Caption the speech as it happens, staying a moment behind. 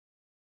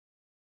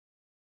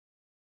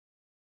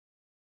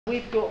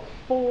We've got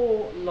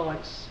 4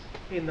 lights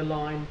in the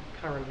line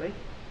currently.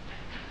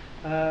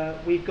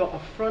 We've got a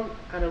front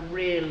and a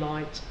rear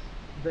light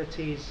that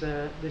is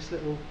this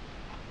little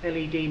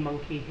LED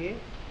monkey here,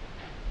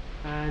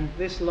 and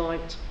this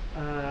light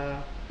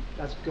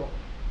has got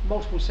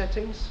multiple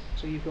settings.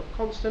 So you've got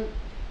constant,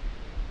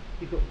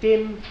 you've got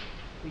dim,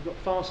 you've got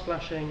fast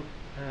flashing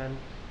and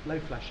low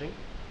flashing,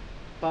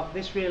 but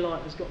this rear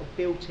light has got a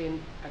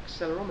built-in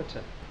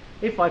accelerometer.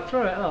 If I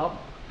throw it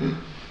up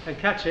and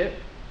catch it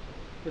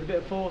with a bit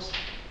of force,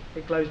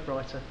 it glows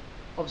brighter.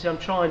 Obviously I'm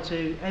trying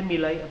to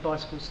emulate a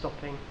bicycle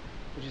stopping,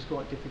 which is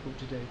quite difficult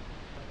to do.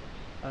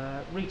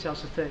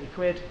 Retails for 30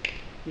 quid.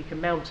 You can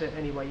mount it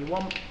any way you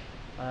want.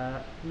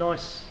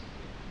 Nice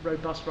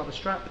robust rubber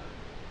strap,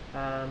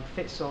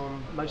 fits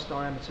on most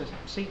diameter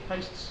seat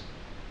posts.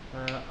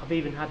 I've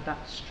even had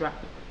that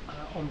strap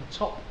on the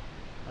top,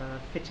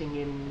 fitting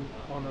in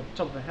on the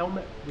top of the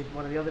helmet with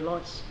one of the other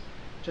lights.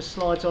 Just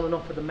slides on and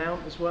off of the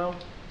mount as well,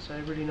 so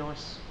really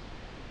nice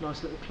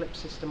little clip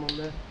system on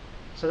there.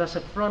 So that's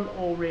a front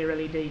or rear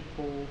LED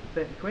for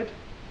 30 quid.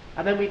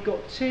 And then we've got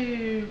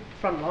 2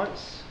 front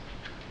lights,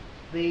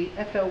 the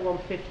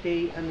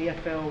FL150 and the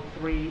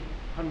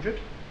FL300.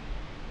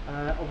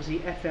 Obviously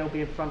FL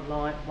being front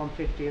light,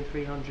 150 and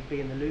 300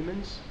 being the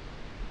lumens.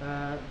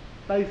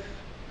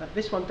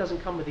 This one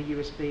doesn't come with a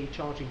USB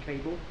charging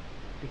cable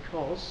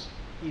because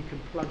you can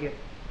plug it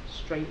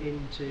straight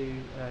into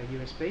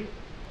USB.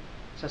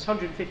 So it's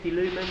 150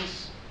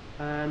 lumens,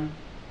 and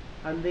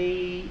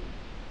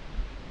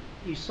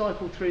you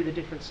cycle through the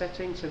different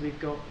settings. So we've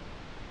got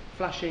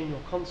flashing or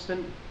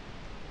constant,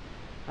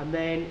 and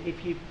then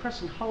if you press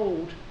and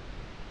hold,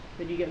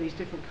 then you get these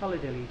different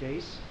coloured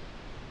LEDs,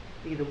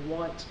 either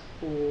white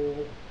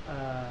or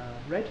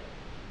red.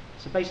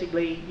 So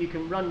basically you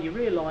can run your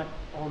rear light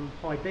on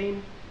high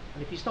beam,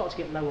 and if you start to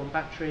get low on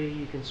battery,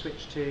 you can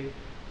switch to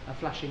a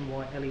flashing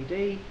white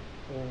LED,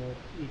 or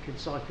you can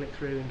cycle it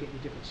through and get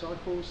your different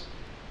cycles.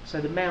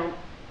 So the mount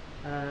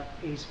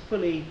is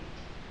fully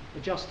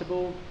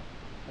adjustable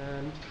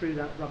through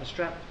that rubber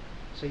strap,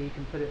 so you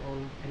can put it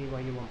on any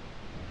way you want.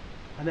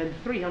 And then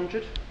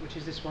 300, which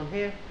is this one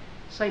here,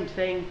 same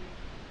thing,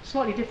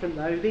 slightly different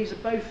though. These are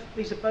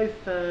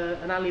both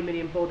an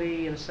aluminium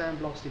body and a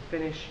sandblasted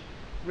finish,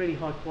 really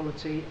high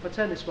quality. If I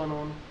turn this one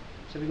on,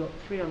 so we've got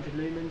 300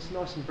 lumens,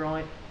 nice and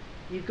bright.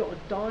 You've got a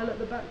dial at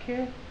the back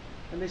here,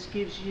 and this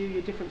gives you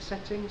your different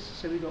settings.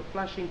 So we've got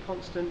flashing,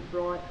 constant,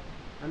 bright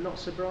and not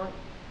so bright.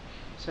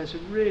 So it's a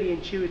really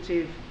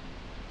intuitive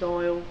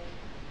dial.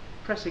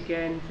 Press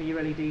again for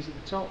your LEDs at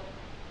the top.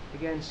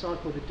 Again,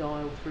 cycle the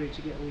dial through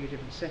to get all your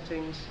different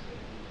settings.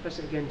 Press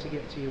it again to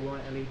get to your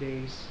white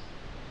LEDs.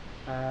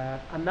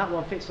 And that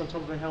one fits on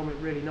top of the helmet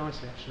really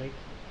nicely actually.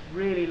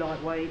 Really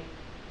lightweight,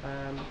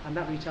 and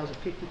that retails at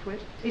 50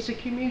 quid. It's a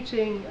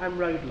commuting and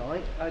road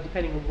light,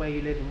 depending on where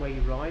you live and where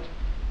you ride.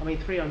 I mean,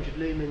 300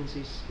 lumens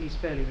is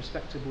fairly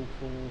respectable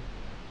for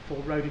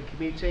road and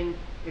commuting.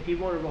 If you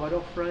want to ride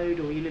off-road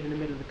or you live in the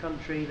middle of the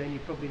country, then you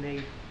probably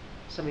need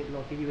something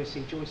like a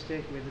USB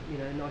joystick with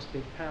a nice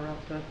big power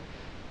output.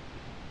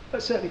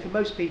 But certainly for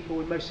most people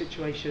in most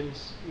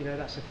situations,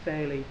 that's a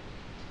fairly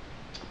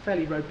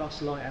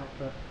robust light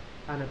output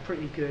and a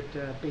pretty good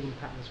beam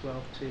pattern as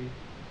well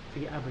for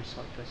your average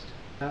cyclist.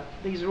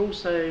 These are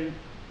also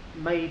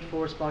made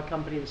for us by a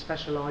company that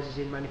specialises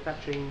in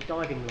manufacturing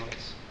diving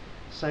lights.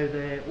 So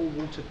they're all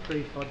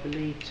waterproof, I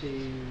believe,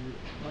 to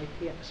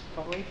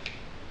IPX5,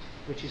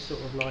 which is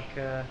sort of like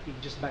you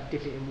can just about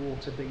dip it in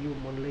water, but you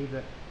wouldn't want to leave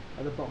it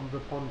at the bottom of a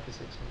pond for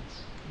 6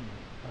 months.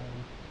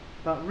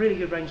 But really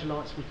good range of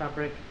lights from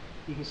Fabric.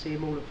 You can see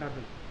them all at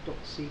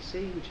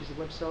fabric.cc, which is the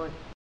website.